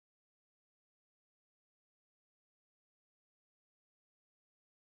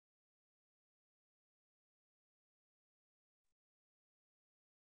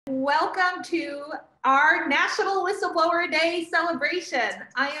welcome to our National Whistleblower Day celebration.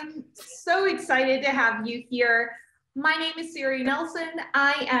 I am so excited to have you here. My name is Siri Nelson.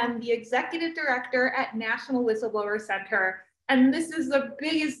 I am the Executive Director at National Whistleblower Center, and this is the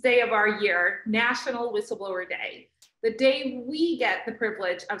biggest day of our year, National Whistleblower Day, the day we get the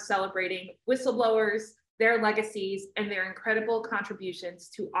privilege of celebrating whistleblowers, their legacies, and their incredible contributions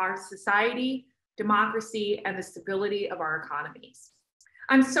to our society, democracy, and the stability of our economies.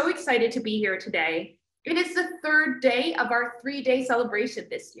 I'm so excited to be here today. It is the third day of our 3-day celebration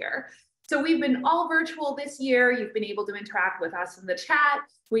this year. So we've been all virtual this year. You've been able to interact with us in the chat.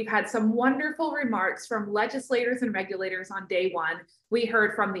 We've had some wonderful remarks from legislators and regulators on day one. We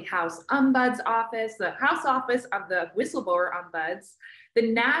heard from the House Ombuds Office, the House Office of the Whistleblower Ombuds,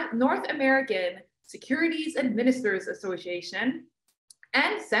 the North American Securities Administrators Association,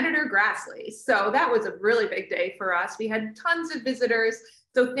 and Senator Grassley. So that was a really big day for us. We had tons of visitors.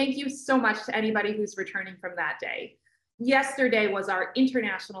 So thank you so much to anybody who's returning from that day. Yesterday was our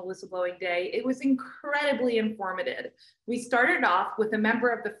International Whistleblowing Day. It was incredibly informative. We started off with a member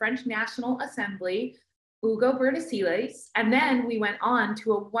of the French National Assembly, Hugo Bertasiles, and then we went on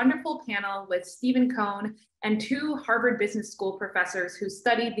to a wonderful panel with Stephen Kohn and 2 Harvard Business School professors who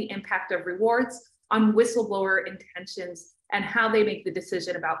studied the impact of rewards on whistleblower intentions and how they make the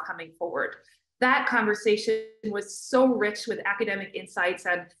decision about coming forward. That conversation was so rich with academic insights,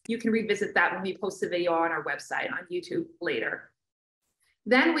 and you can revisit that when we post the video on our website on YouTube later.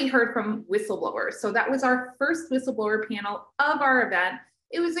 Then we heard from whistleblowers. So that was our first whistleblower panel of our event.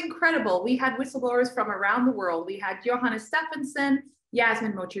 It was incredible. We had whistleblowers from around the world. We had Johannes Stephenson,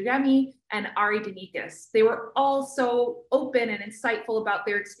 Yasmin Mochiremi, and Ari Denikis. They were all so open and insightful about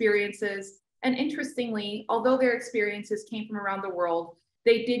their experiences. And interestingly, although their experiences came from around the world,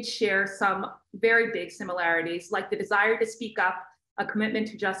 they did share some very big similarities, like the desire to speak up, a commitment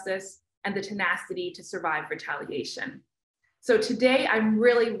to justice, and the tenacity to survive retaliation. So today, I'm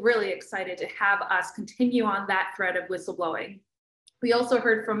really, really excited to have us continue on that thread of whistleblowing. We also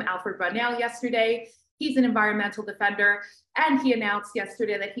heard from Alfred Brunel yesterday. He's an environmental defender, and he announced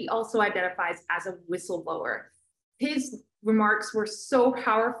yesterday that he also identifies as a whistleblower. His remarks were so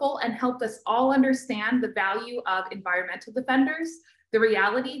powerful and helped us all understand the value of environmental defenders, the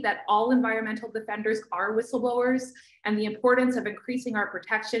reality that all environmental defenders are whistleblowers, and the importance of increasing our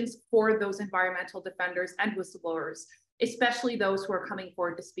protections for those environmental defenders and whistleblowers, especially those who are coming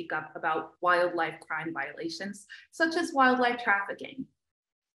forward to speak up about wildlife crime violations, such as wildlife trafficking.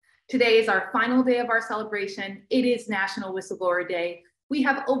 Today is our final day of our celebration. It is National Whistleblower Day. We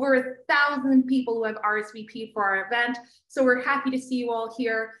have over 1,000 people who have RSVP'd for our event, so we're happy to see you all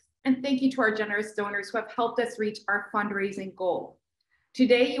here. And thank you to our generous donors who have helped us reach our fundraising goal.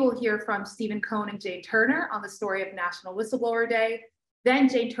 Today, you will hear from Stephen Kohn and Jane Turner on the story of National Whistleblower Day. Then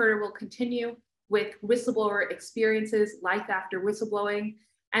Jane Turner will continue with whistleblower experiences, life after whistleblowing.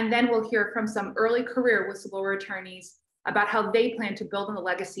 And then we'll hear from some early career whistleblower attorneys about how they plan to build on the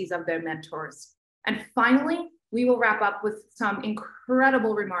legacies of their mentors. And finally, we will wrap up with some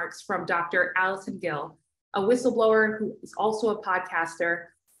incredible remarks from Dr. Allison Gill, a whistleblower who is also a podcaster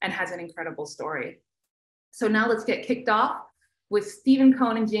and has an incredible story. So now let's get kicked off with Stephen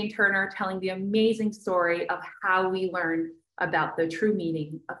Kohn and Jane Turner telling the amazing story of how we learned about the true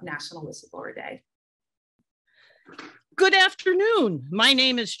meaning of National Whistleblower Day. Good afternoon. My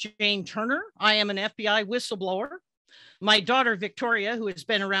name is Jane Turner. I am an FBI whistleblower. My daughter, Victoria, who has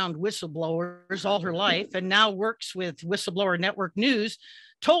been around whistleblowers all her life and now works with Whistleblower Network News,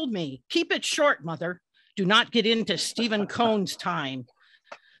 told me, "Keep it short, Mother. Do not get into Stephen Kohn's time."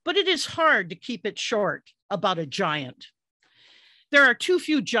 But it is hard to keep it short about a giant. There are too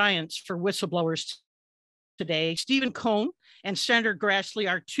few giants for whistleblowers today. Stephen Kohn and Senator Grassley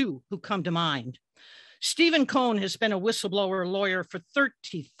are 2 who come to mind. Stephen Kohn has been a whistleblower lawyer for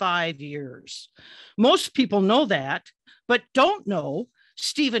 35 years. Most people know that, but don't know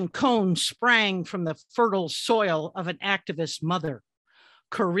Stephen Kohn sprang from the fertile soil of an activist mother,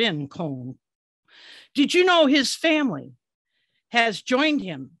 Corinne Kohn. Did you know his family has joined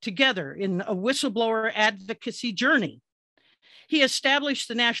him together in a whistleblower advocacy journey? He established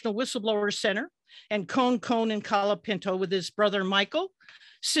the National Whistleblower Center and Kohn and Colapinto with his brother Michael,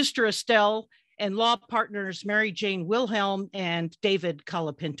 sister Estelle, and law partners Mary Jane Wilhelm and David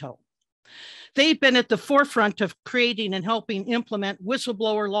Colapinto. They've been at the forefront of creating and helping implement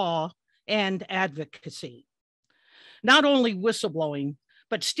whistleblower law and advocacy. Not only whistleblowing,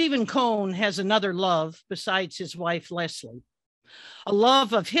 but Stephen Kohn has another love besides his wife, Leslie, a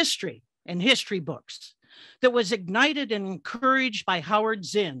love of history and history books that was ignited and encouraged by Howard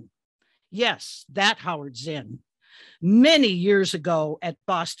Zinn. Yes, that Howard Zinn, many years ago at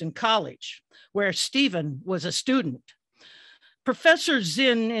Boston College, where Stephen was a student. Professor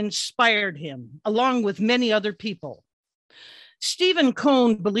Zinn inspired him, along with many other people. Stephen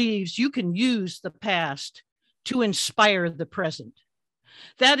Kohn believes you can use the past to inspire the present.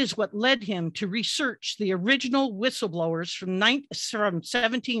 That is what led him to research the original whistleblowers from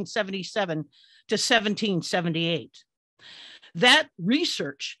 1777 to 1778. That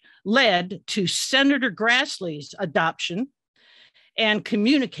research led to Senator Grassley's adoption and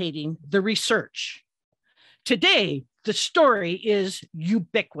communicating the research. Today, the story is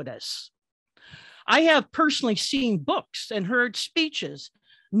ubiquitous. I have personally seen books and heard speeches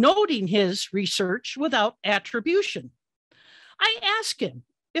noting his research without attribution. I ask him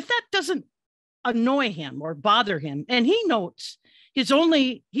if that doesn't annoy him or bother him, and he notes he's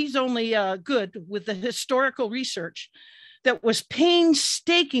only good with the historical research that was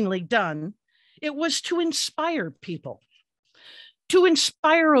painstakingly done. It was to inspire people, to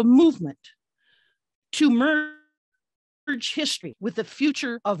inspire a movement, to merge history with the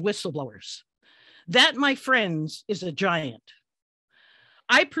future of whistleblowers. That, my friends, is a giant.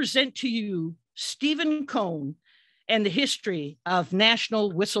 I present to you Stephen Kohn and the history of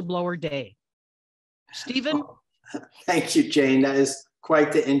National Whistleblower Day. Stephen? Oh, thank you, Jane. That is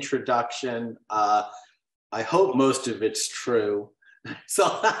quite the introduction. I hope most of it's true. So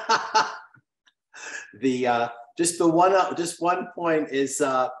just one point is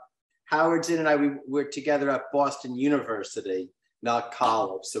Howard Zinn and I, we were together at Boston University, not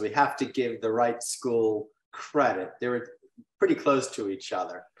college. So we have to give the right school credit. They were pretty close to each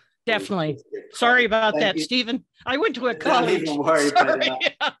other. Definitely. Sorry about that, Stephen. I went to a college. Don't even worry, but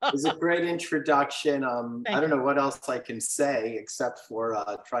it was a great introduction. I don't know what else I can say except for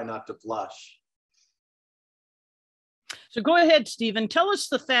try not to blush. So go ahead, Stephen. Tell us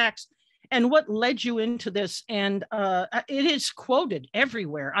the facts and what led you into this. And it is quoted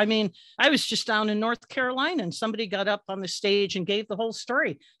everywhere. I mean, I was just down in North Carolina and somebody got up on the stage and gave the whole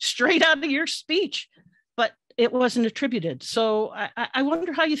story straight out of your speech, but it wasn't attributed. So I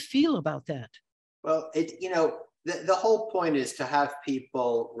wonder how you feel about that. Well, the whole point is to have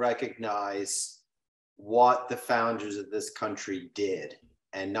people recognize what the founders of this country did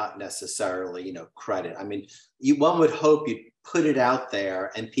and not necessarily, credit. I mean, one would hope you'd put it out there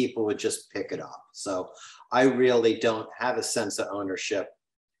and people would just pick it up. So I really don't have a sense of ownership.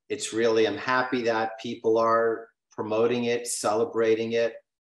 It's really, I'm happy that people are promoting it, celebrating it.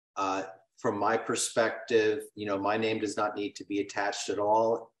 From my perspective, my name does not need to be attached at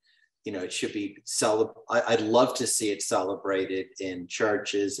all. It should be I'd love to see it celebrated in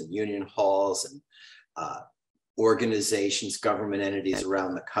churches and union halls and organizations, government entities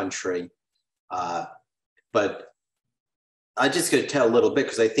around the country. But I just going to tell a little bit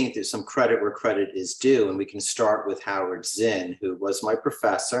because I think there's some credit where credit is due. And we can start with Howard Zinn, who was my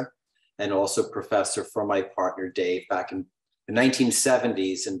professor and also professor for my partner, Dave, back in the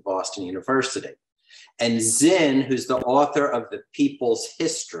 1970s in Boston University. And Zinn, who's the author of The People's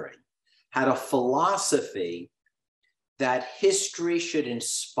History, had a philosophy that history should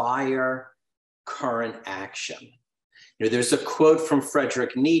inspire current action. There's a quote from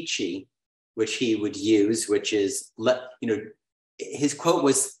Friedrich Nietzsche, which he would use, which is, his quote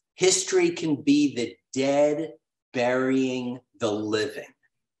was, "History can be the dead burying the living."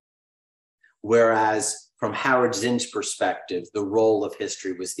 Whereas from Howard Zinn's perspective, the role of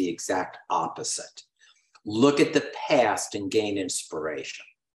history was the exact opposite. Look at the past and gain inspiration.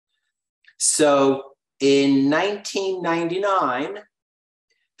 So in 1999,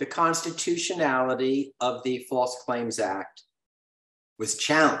 the constitutionality of the False Claims Act was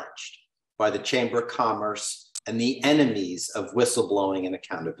challenged by the Chamber of Commerce and the enemies of whistleblowing and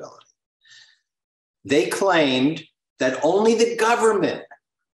accountability. They claimed that only the government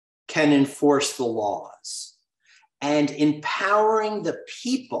can enforce the laws, and empowering the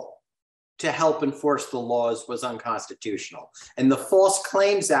people to help enforce the laws was unconstitutional. And the False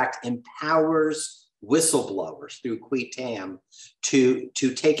Claims Act empowers whistleblowers through qui tam to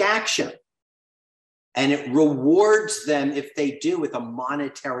take action. And it rewards them if they do with a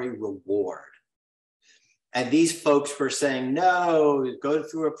monetary reward. And these folks were saying, no, go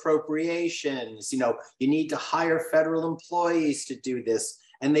through appropriations. You need to hire federal employees to do this.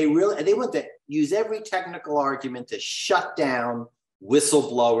 And they want to use every technical argument to shut down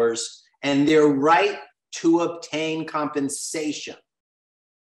whistleblowers and their right to obtain compensation.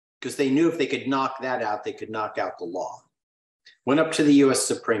 Because they knew if they could knock that out, they could knock out the law. Went up to the US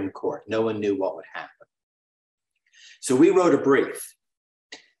Supreme Court. No one knew what would happen. So we wrote a brief.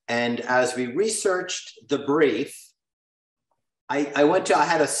 And as we researched the brief, I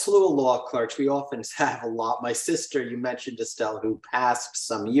had a slew of law clerks. We often have a lot. My sister, you mentioned Estelle, who passed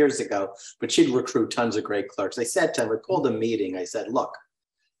some years ago, but she'd recruit tons of great clerks. I said to him, I called a meeting. I said, look,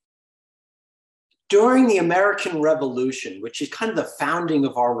 during the American Revolution, which is kind of the founding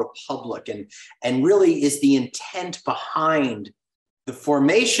of our republic and really is the intent behind the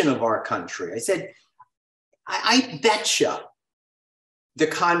formation of our country, I said, I betcha the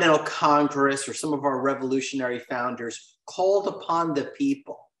Continental Congress or some of our revolutionary founders called upon the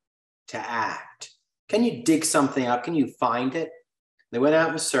people to act. Can you dig something up? Can you find it? They went out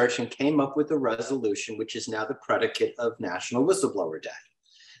and searched and came up with a resolution, which is now the predicate of National Whistleblower Day.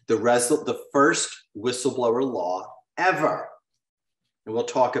 The first whistleblower law ever. And we'll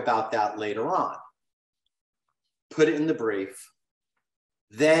talk about that later on. Put it in the brief.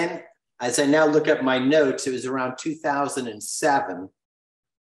 Then, as I now look at my notes, it was around 2007.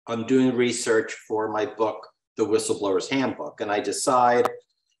 I'm doing research for my book, The Whistleblower's Handbook, and I decide,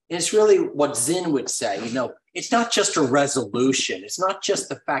 and it's really what Zinn would say, you know, it's not just a resolution. It's not just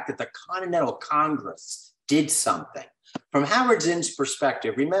the fact that the Continental Congress did something. From Howard Zinn's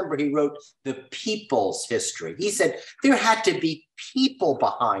perspective, remember he wrote The People's History. He said there had to be people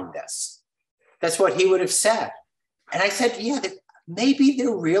behind this. That's what he would have said. And I said, yeah, maybe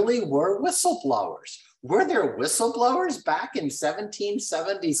there really were whistleblowers. Were there whistleblowers back in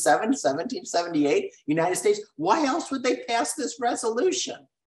 1777, 1778, United States? Why else would they pass this resolution?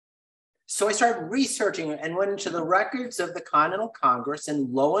 So I started researching and went into the records of the Continental Congress, and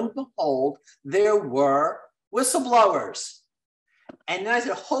lo and behold, there were whistleblowers. And then I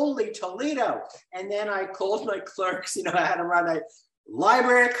said, holy Toledo. And then I called my clerks, you know, I had them run a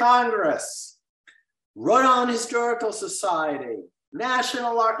Library of Congress, Rhode Island Historical Society,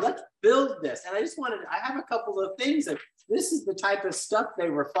 National Art, let's build this. And I have a couple of things that this is the type of stuff they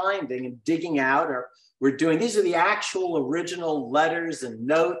were finding and digging out or we're doing. These are the actual original letters and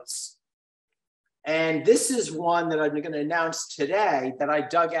notes. And this is one that I'm going to announce today that I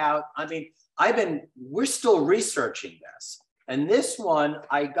dug out. I mean, we're still researching this. And this one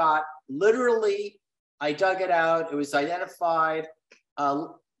I got literally, I dug it out. It was identified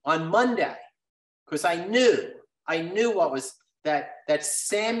on Monday because I knew what was that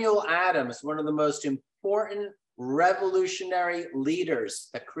Samuel Adams, one of the most important revolutionary leaders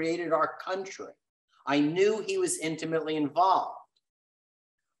that created our country. I knew he was intimately involved,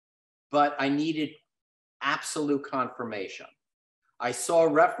 but I needed absolute confirmation. I saw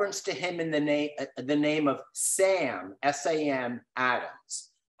a reference to him in the name of Sam, S-A-M, Adams.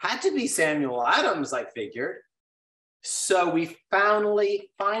 Had to be Samuel Adams, I figured. So we finally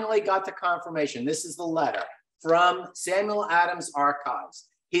got the confirmation. This is the letter from Samuel Adams' archives.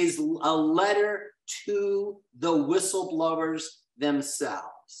 A letter to the whistleblowers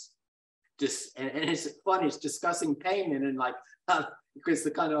themselves. And it's funny, it's discussing payment and because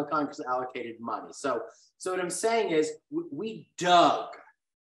the Continental Congress allocated money. So what I'm saying is we dug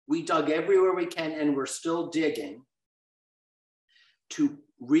everywhere we can, and we're still digging to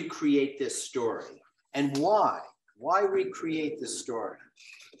recreate this story. And why? Why recreate this story?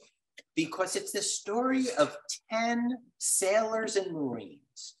 Because it's the story of 10 sailors and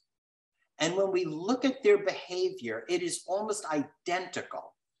Marines. And when we look at their behavior, it is almost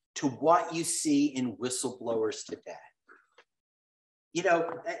identical to what you see in whistleblowers today. You know,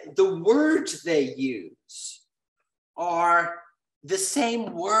 the words they use are the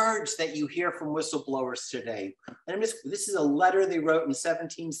same words that you hear from whistleblowers today. And this is a letter they wrote in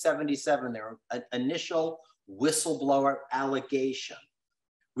 1777, their initial whistleblower allegation.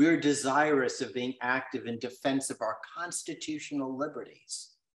 We are desirous of being active in defense of our constitutional liberties.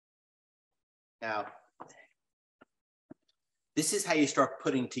 Now, this is how you start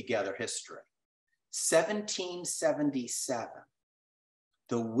putting together history. 1777,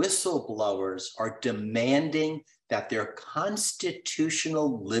 the whistleblowers are demanding that their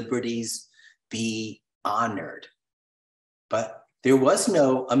constitutional liberties be honored. But there was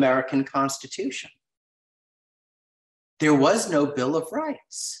no American Constitution. There was no Bill of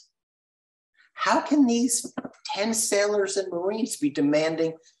Rights. How can these 10 sailors and Marines be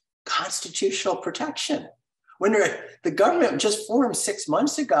demanding constitutional protection when the government just formed 6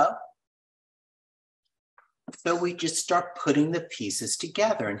 months ago? So we just start putting the pieces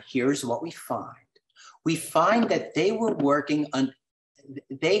together, and here's what we find. We find that they were working on,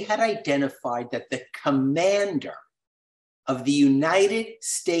 they had identified that the commander of the United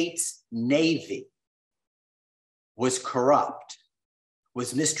States Navy was corrupt,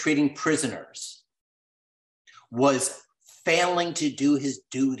 was mistreating prisoners, was failing to do his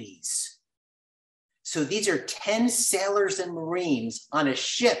duties. So these are 10 sailors and Marines on a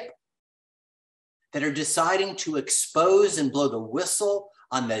ship that are deciding to expose and blow the whistle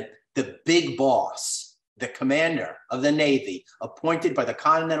on the big boss, the commander of the Navy, appointed by the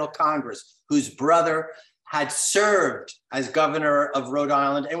Continental Congress, whose brother had served as governor of Rhode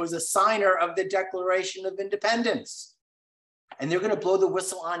Island and was a signer of the Declaration of Independence. And they're going to blow the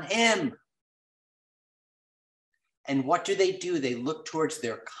whistle on him. And what do? They look towards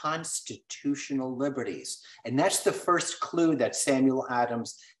their constitutional liberties. And that's the first clue that Samuel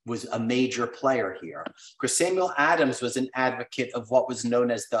Adams was a major player here. Because Samuel Adams was an advocate of what was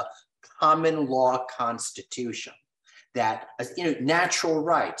known as the common law constitution, that, natural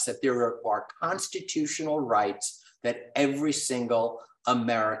rights, that there are constitutional rights that every single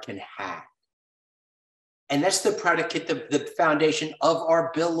American had. And that's the predicate, the foundation of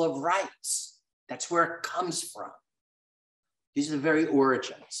our Bill of Rights. That's where it comes from. These are the very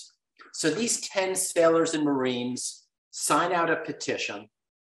origins. So these 10 sailors and Marines sign out a petition.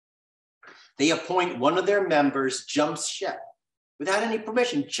 They appoint one of their members, jumps ship, without any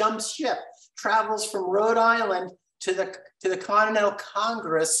permission, jumps ship, travels from Rhode Island to the Continental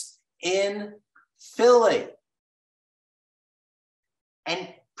Congress in Philly, and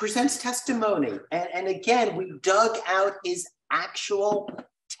presents testimony. And again, we dug out his actual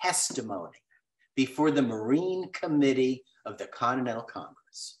testimony before the Marine Committee of the Continental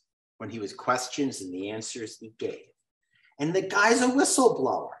Congress, when he was questioned and the answers he gave. And the guy's a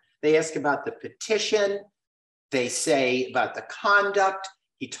whistleblower. They ask about the petition. They say about the conduct.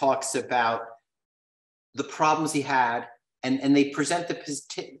 He talks about the problems he had. And they present the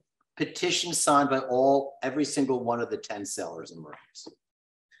petition signed by every single one of the 10 sailors and Marines.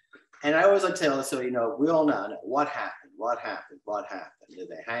 And I always like to tell them, so, we all know what happened, what happened, what happened. Did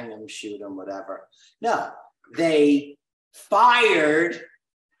they hang him, shoot him, whatever? No, they fired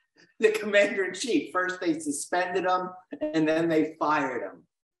the commander-in-chief. First, they suspended him, and then they fired him.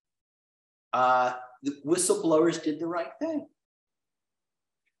 The whistleblowers did the right thing.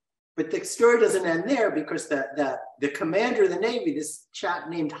 But the story doesn't end there, because the commander of the Navy, this chap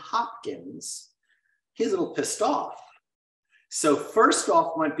named Hopkins, he's a little pissed off. So first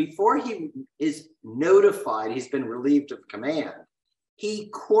off, before he is notified he's been relieved of command, he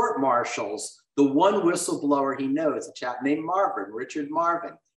court-martials the one whistleblower he knows, a chap named Richard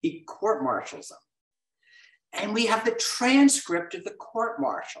Marvin. He court-martials him. And we have the transcript of the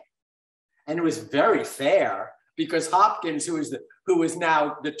court-martial. And it was very fair, because Hopkins, who is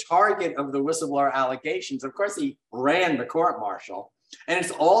now the target of the whistleblower allegations, of course, he ran the court-martial. And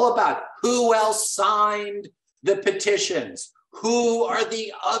it's all about who else signed the petitions. Who are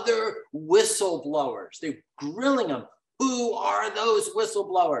the other whistleblowers? They're grilling him. Who are those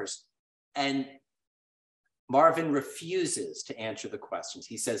whistleblowers? And Marvin refuses to answer the questions.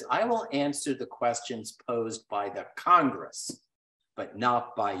 He says, I will answer the questions posed by the Congress, but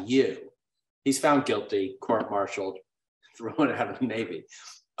not by you. He's found guilty, court-martialed, thrown out of the Navy.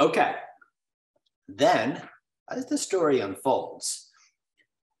 Okay. Then, as the story unfolds,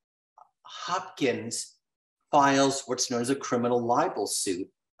 Hopkins files what's known as a criminal libel suit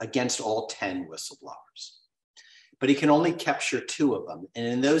against all 10 whistleblowers. But he can only capture 2 of them. And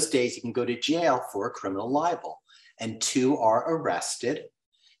in those days, he can go to jail for a criminal libel. And 2 are arrested,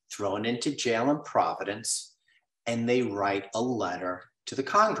 thrown into jail in Providence, and they write a letter to the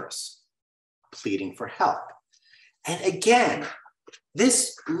Congress pleading for help. And again,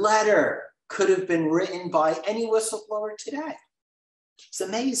 this letter could have been written by any whistleblower today. It's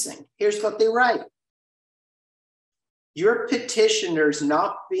amazing. Here's what they write. Your petitioners,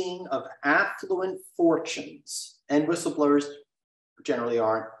 not being of affluent fortunes, and whistleblowers generally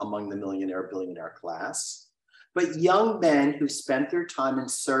aren't among the millionaire, billionaire class, but young men who spent their time in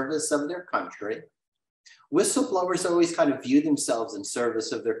service of their country. Whistleblowers always kind of view themselves in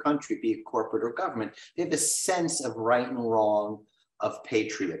service of their country, be it corporate or government. They have a sense of right and wrong, of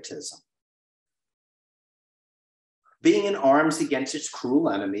patriotism. Being in arms against its cruel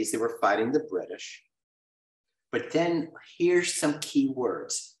enemies, they were fighting the British. But then here's some key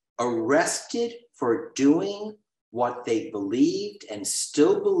words. Arrested for doing what they believed and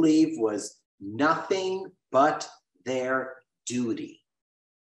still believe was nothing but their duty.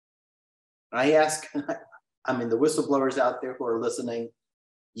 I ask, the whistleblowers out there who are listening,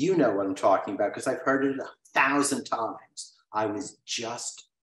 you know what I'm talking about, because I've heard it 1,000 times. I was just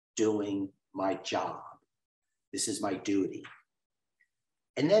doing my job. This is my duty.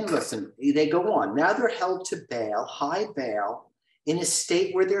 And then listen, they go on. Now they're held to bail, high bail, in a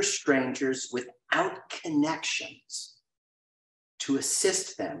state where they're strangers without connections to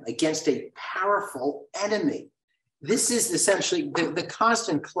assist them against a powerful enemy. This is essentially the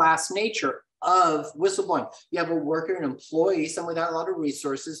constant class nature of whistleblowing. You have a worker, an employee, someone without a lot of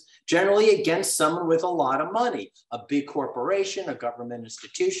resources, generally against someone with a lot of money, a big corporation, a government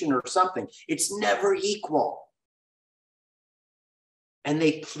institution, or something. It's never equal. And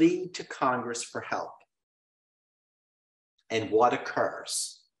they plead to Congress for help. And what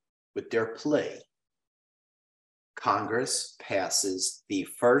occurs with their plea? Congress passes the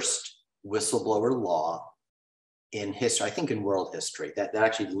first whistleblower law in history, I think in world history, that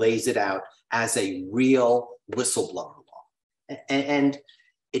actually lays it out as a real whistleblower law. And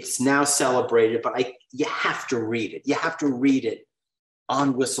it's now celebrated, but you have to read it. You have to read it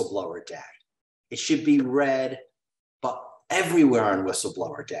on Whistleblower Day. It should be read but everywhere on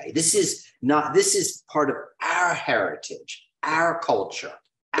Whistleblower Day. This is part of our heritage, our culture,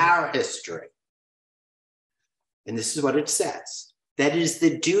 our history. And this is what it says. That it is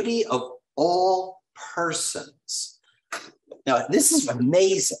the duty of all persons. Now, this is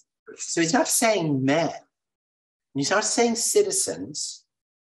amazing. So he's not saying men. He's not saying citizens.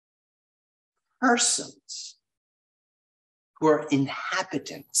 Persons who are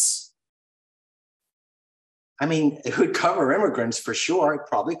inhabitants. I mean, it would cover immigrants for sure. It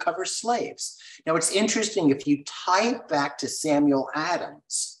probably covers slaves. Now, it's interesting if you tie it back to Samuel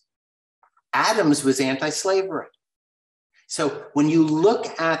Adams. Adams was anti-slavery. So when you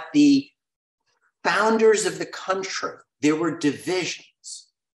look at the founders of the country, there were divisions.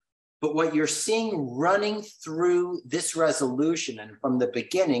 But what you're seeing running through this resolution and from the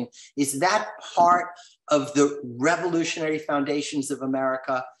beginning is that part of the revolutionary foundations of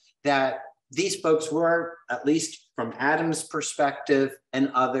America that these folks were, at least from Adams' perspective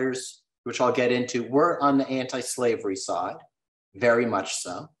and others, which I'll get into, were on the anti-slavery side, very much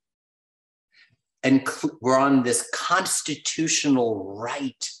so. And we're on this constitutional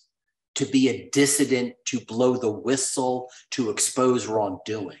right to be a dissident, to blow the whistle, to expose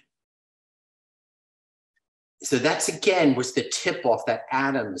wrongdoing. So that's, again, was the tip-off that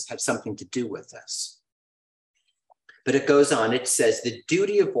Adams had something to do with this. But it goes on, it says, the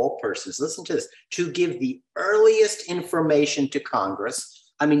duty of all persons, listen to this, to give the earliest information to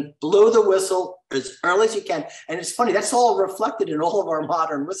Congress. I mean, blow the whistle as early as you can. And it's funny, that's all reflected in all of our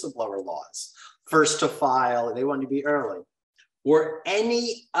modern whistleblower laws. First to file, they want to be early. Or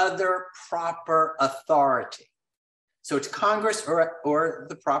any other proper authority. So it's Congress or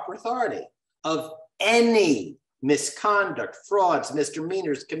the proper authority of any misconduct, frauds,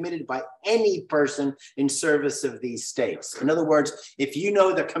 misdemeanors committed by any person in service of these states. In other words, if you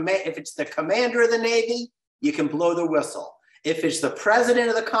know if it's the commander of the Navy, you can blow the whistle. If it's the president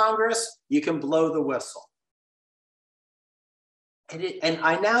of the Congress, you can blow the whistle. And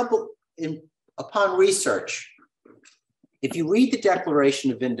I now, upon research, if you read the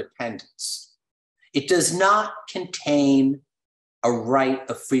Declaration of Independence, it does not contain a right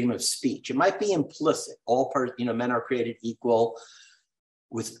of freedom of speech. It might be implicit. Men are created equal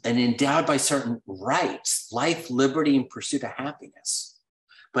with and endowed by certain rights, life, liberty, and pursuit of happiness.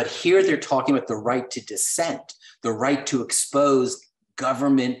 But here they're talking about the right to dissent, the right to expose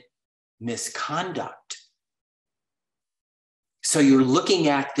government misconduct. So you're looking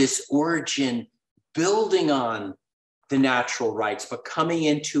at this origin building on the natural rights, but coming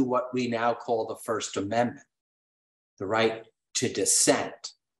into what we now call the First Amendment, the right to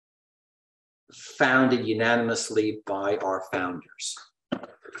dissent, founded unanimously by our founders.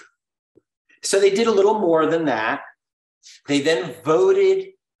 So they did a little more than that. They then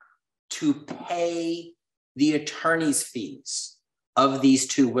voted to pay the attorney's fees of these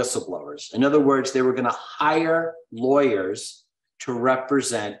two whistleblowers. In other words, they were going to hire lawyers to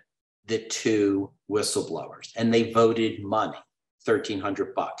represent the two whistleblowers, and they voted money.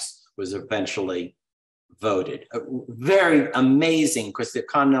 $1,300 was eventually voted. Very amazing, because the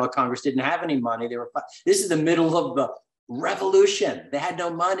Continental Congress didn't have any money. This is the middle of the revolution. They had no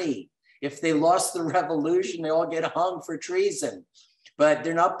money. If they lost the revolution, they all get hung for treason. But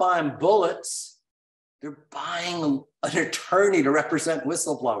they're not buying bullets. They're buying an attorney to represent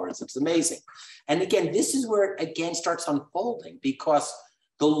whistleblowers. It's amazing. And again, this is where it again starts unfolding, because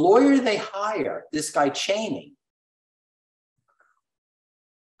the lawyer they hire, this guy Cheney,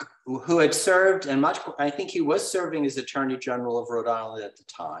 who had served, and I think he was serving as Attorney General of Rhode Island at the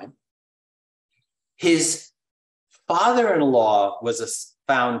time. His father-in-law was a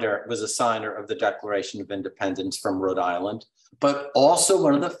signer of the Declaration of Independence from Rhode Island, but also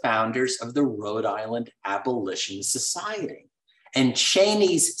one of the founders of the Rhode Island Abolition Society. And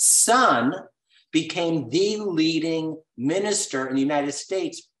Cheney's son became the leading minister in the United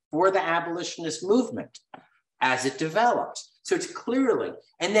States for the abolitionist movement as it developed. So it's clearly,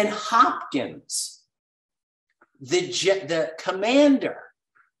 and then Hopkins, the commander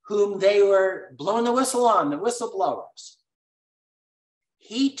whom they were blowing the whistle on, the whistleblowers.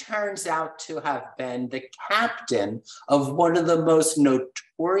 He turns out to have been the captain of one of the most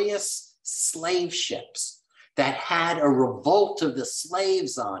notorious slave ships that had a revolt of the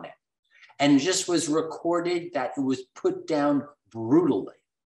slaves on it, and just was recorded that it was put down brutally.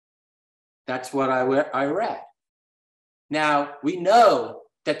 That's what I read. Now, we know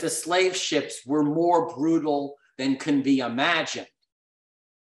that the slave ships were more brutal than can be imagined.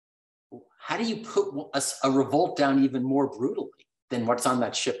 How do you put a revolt down even more brutally than what's on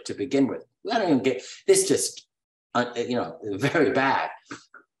that ship to begin with? I don't even get this, just, very bad.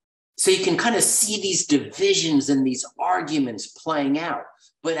 So you can kind of see these divisions and these arguments playing out.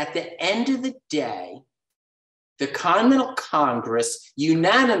 But at the end of the day, the Continental Congress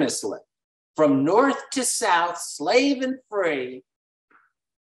unanimously, from north to south, slave and free,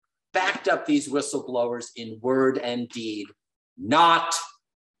 backed up these whistleblowers in word and deed, not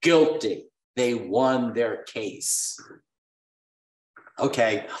guilty. They won their case.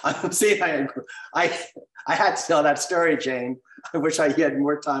 Okay, see, I had to tell that story, Jane. I wish I had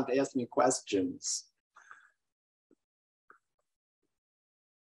more time to ask me questions.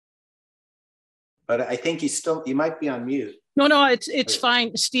 But I think you might be on mute. No, it's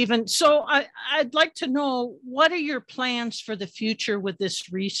fine, Stephen. So I'd like to know, what are your plans for the future with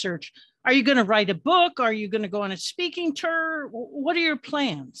this research? Are you going to write a book? Are you going to go on a speaking tour? What are your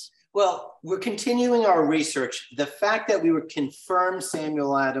plans? Well, we're continuing our research. The fact that we would confirm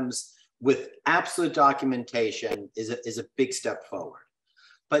Samuel Adams with absolute documentation is a big step forward.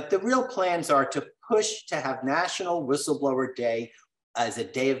 But the real plans are to push to have National Whistleblower Day as a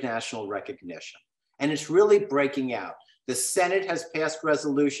day of national recognition. And it's really breaking out. The Senate has passed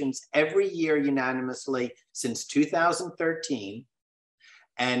resolutions every year unanimously since 2013.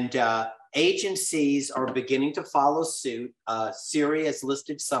 And agencies are beginning to follow suit. Syria has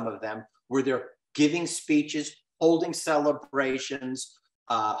listed some of them, where they're giving speeches, holding celebrations,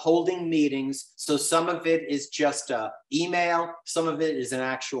 holding meetings. So some of it is just email, some of it is an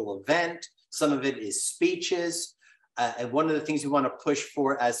actual event, some of it is speeches. And one of the things we want to push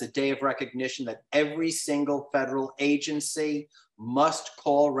for as a day of recognition, that every single federal agency must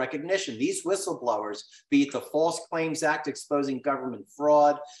call recognition. These whistleblowers, be it the False Claims Act exposing government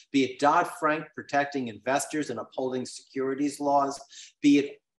fraud, be it Dodd-Frank protecting investors and upholding securities laws, be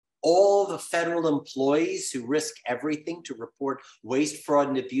it all the federal employees who risk everything to report waste, fraud,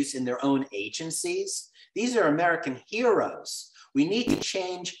 and abuse in their own agencies. These are American heroes. We need to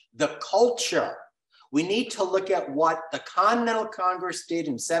change the culture. We need to look at what the Continental Congress did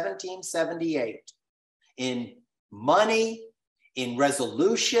in 1778 in money, in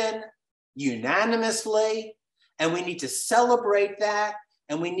resolution, unanimously, and we need to celebrate that,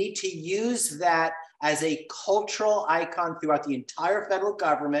 and we need to use that as a cultural icon throughout the entire federal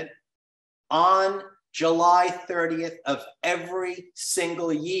government on July 30th of every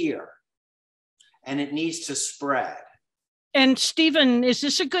single year. And it needs to spread. And Stephen, is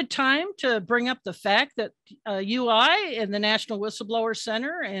this a good time to bring up the fact that UI and the National Whistleblower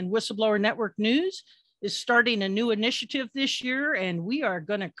Center and Whistleblower Network News is starting a new initiative this year, and we are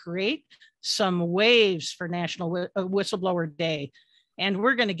going to create some waves for National Whistleblower Day. And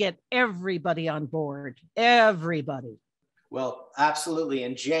we're going to get everybody on board, everybody. Well, absolutely.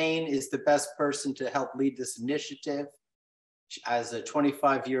 And Jane is the best person to help lead this initiative. As a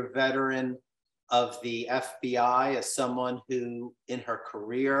 25-year veteran of the FBI, as someone who in her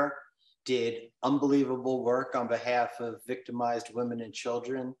career did unbelievable work on behalf of victimized women and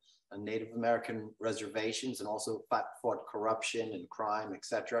children on Native American reservations, and also fought corruption and crime,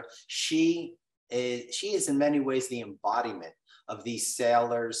 etc. She is in many ways the embodiment of these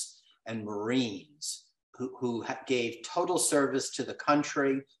sailors and Marines who gave total service to the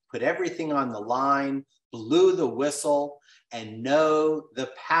country, put everything on the line, blew the whistle, and know the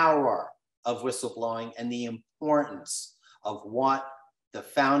power of whistleblowing and the importance of what the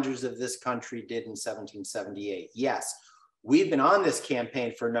founders of this country did in 1778. Yes, we've been on this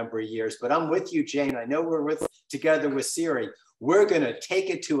campaign for a number of years, but I'm with you, Jane. I know we're together with Siri. We're going to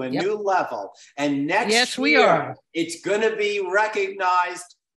take it to a new level. And next year, it's going to be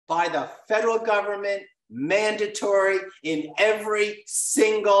recognized by the federal government, mandatory in every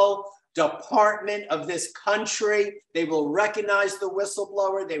single department of this country. They will recognize the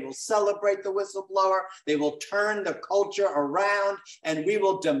whistleblower. They will celebrate the whistleblower. They will turn the culture around, and we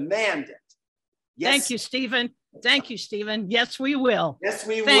will demand it. Yes. Thank you, Stephen. Thank you, Stephen. Yes, we will. Yes,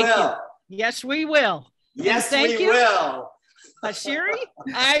 we will. Yes, we will. Yes, we will. Siri,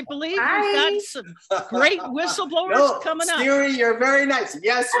 I believe we've got some great whistleblowers coming up. Siri, you're very nice.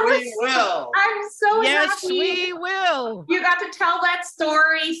 Yes, we will. I'm so Yes, happy. we will. You got to tell that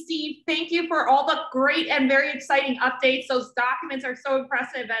story, Steve. Thank you for all the great and very exciting updates. Those documents are so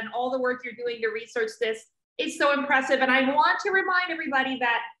impressive, and all the work you're doing to research this is so impressive. And I want to remind everybody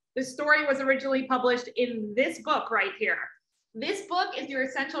that the story was originally published in this book right here. This book is your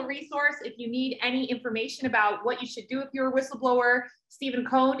essential resource if you need any information about what you should do if you're a whistleblower. Stephen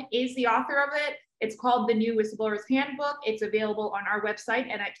Kohn is the author of it. It's called The New Whistleblower's Handbook. It's available on our website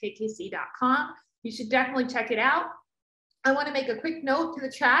and at kkc.com. You should definitely check it out. I want to make a quick note to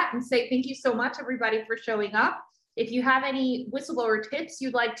the chat and say thank you so much, everybody, for showing up. If you have any whistleblower tips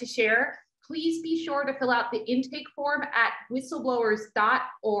you'd like to share, please be sure to fill out the intake form at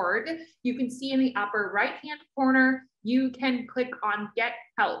whistleblowers.org. You can see in the upper right-hand corner, you can click on Get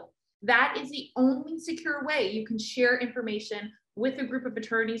Help. That is the only secure way you can share information with a group of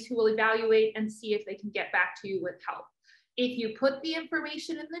attorneys who will evaluate and see if they can get back to you with help. If you put the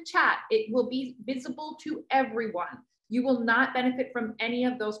information in the chat, it will be visible to everyone. You will not benefit from any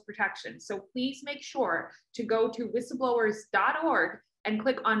of those protections. So please make sure to go to whistleblowers.org and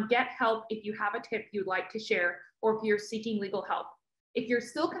click on Get Help if you have a tip you'd like to share or if you're seeking legal help. If you're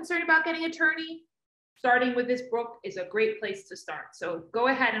still concerned about getting an attorney, starting with this book is a great place to start. So go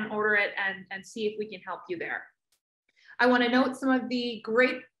ahead and order it and see if we can help you there. I want to note some of the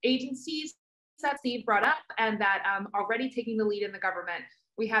great agencies that Steve brought up and that are already taking the lead in the government.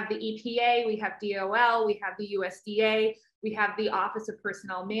 We have the EPA, we have DOL, we have the USDA, we have the Office of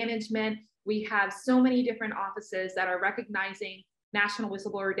Personnel Management. We have so many different offices that are recognizing National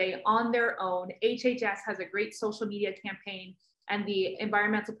Whistleblower Day on their own. HHS has a great social media campaign, and the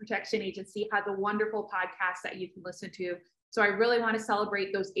Environmental Protection Agency has a wonderful podcast that you can listen to. So I really want to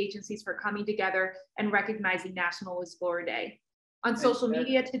celebrate those agencies for coming together and recognizing National Whistleblower Day. On social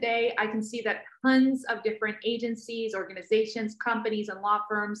media today, I can see that tons of different agencies, organizations, companies, and law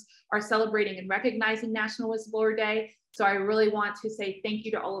firms are celebrating and recognizing National Whistleblower Day. So I really want to say thank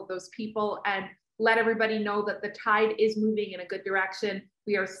you to all of those people and let everybody know that the tide is moving in a good direction.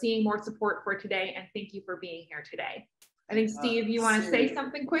 We are seeing more support for today, and thank you for being here today. I think, Steve, you want to say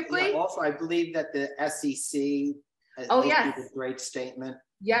something quickly? Yeah, also, I believe that the SEC has issued a great statement.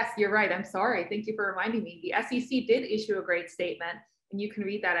 Yes, you're right. I'm sorry. Thank you for reminding me. The SEC did issue a great statement, and you can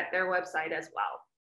read that at their website as well.